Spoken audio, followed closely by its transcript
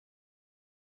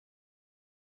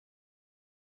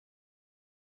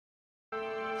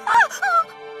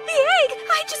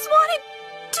I just wanted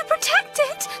to protect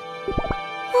it.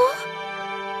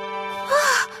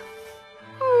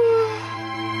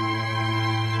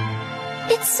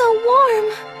 It's so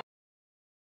warm.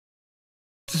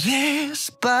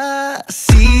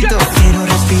 Despacito, quiero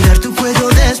respirar tu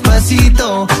cuello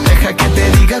despacito. Deja que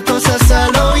te diga cosas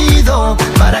al oído,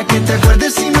 para que te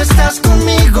acuerdes si no estás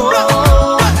conmigo.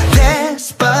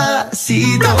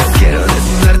 Despacito, quiero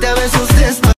desnudarte a besos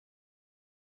despacito.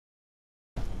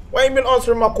 Why ain't been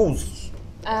answering my calls?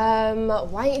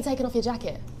 Why ain't you taking off your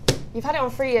jacket? You've had it on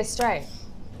 3 years straight.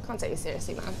 Can't take you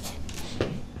seriously, man.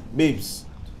 Babes,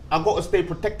 I gotta stay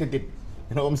protected. You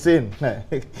know what I'm saying?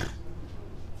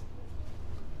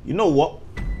 You know what?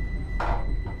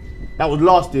 That was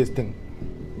last year's thing.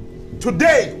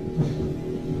 Today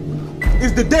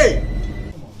is the day.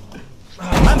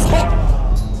 Man's hot.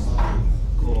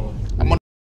 I'm on.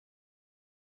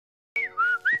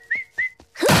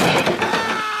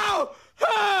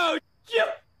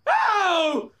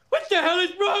 Ow! What the hell is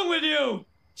wrong with you?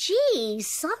 Gee,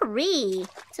 sorry.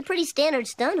 It's a pretty standard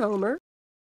stunt, Homer.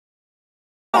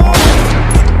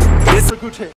 It's a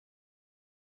good hit.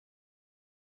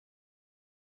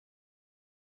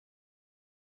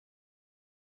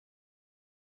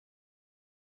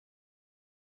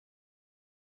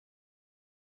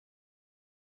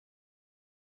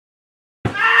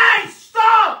 Hey,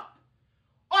 stop!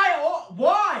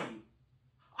 Why?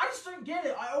 I just don't get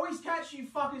it. I always catch you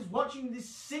fuckers watching this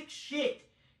sick shit.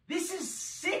 This is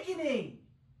sickening.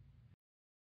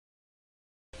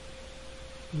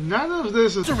 None of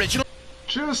this is original.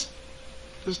 Just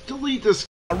delete this.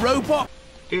 A robot.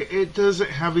 It doesn't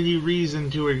have any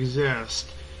reason to exist.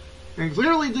 And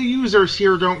clearly the users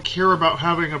here don't care about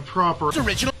having a proper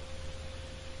Original.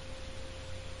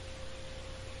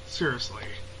 Seriously.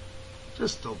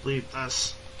 Just delete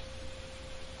this.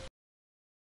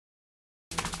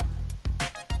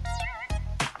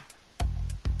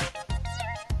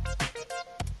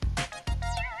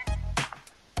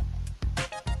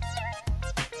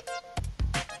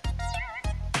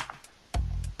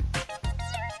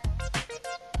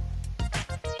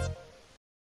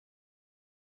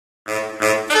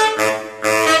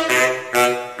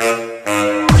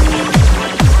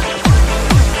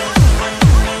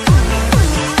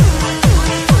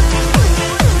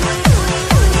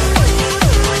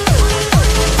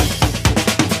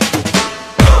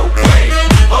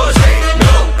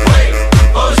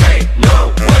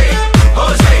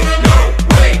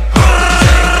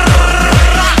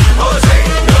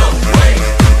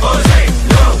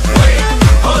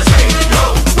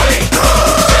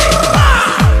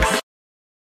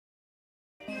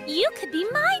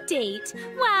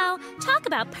 Wow, talk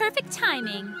about perfect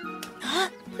timing.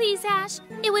 Please, Ash,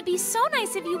 it would be so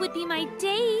nice if you would be my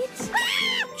date.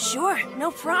 Sure, no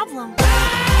problem.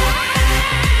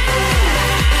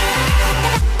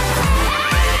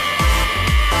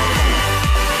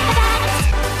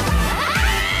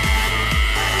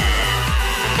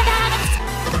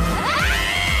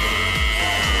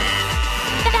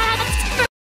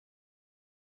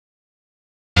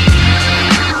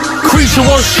 Creature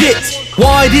was shit.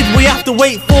 Why did we have to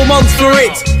wait 4 months for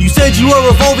it? You said you were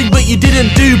evolving, but you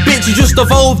didn't do bits. You just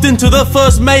evolved into the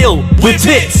first male with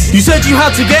tits. You said you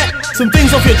had to get some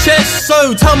things off your chest,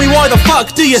 so tell me why the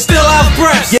fuck do you still have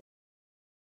breasts?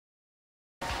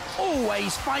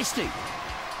 Always feisty,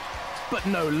 but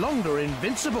no longer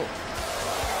invincible.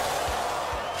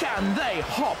 Can they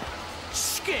hop,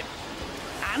 skip,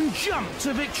 and jump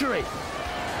to victory?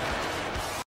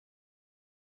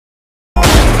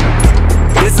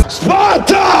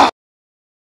 Sparta!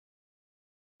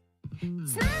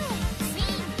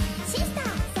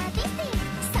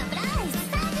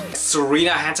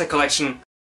 Serena Hunter collection.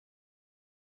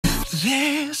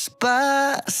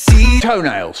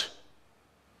 Despacitoenails.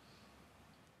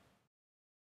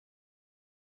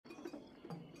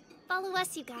 Follow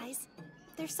us, you guys.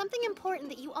 There's something important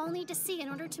that you all need to see in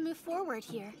order to move forward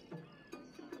here.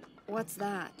 What's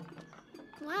that?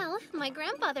 Well, my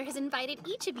grandfather has invited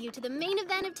each of you to the main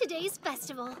event of today's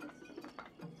festival.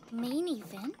 Main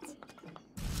event?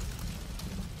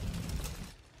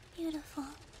 Beautiful.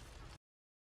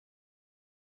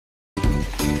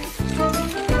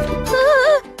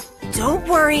 Don't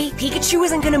worry, Pikachu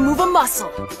isn't gonna move a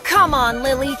muscle. Come on,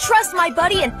 Lillie, trust my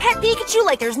buddy and pet Pikachu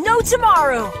like there's no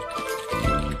tomorrow.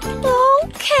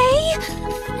 Okay.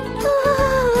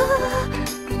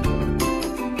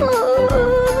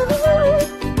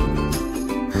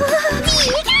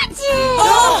 Pikachu!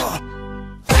 Oh!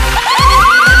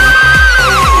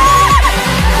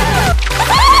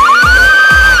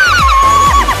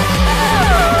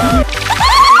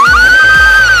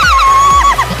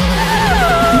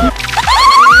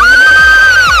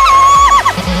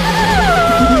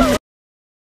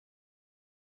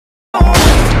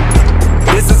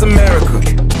 America.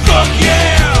 Fuck yeah!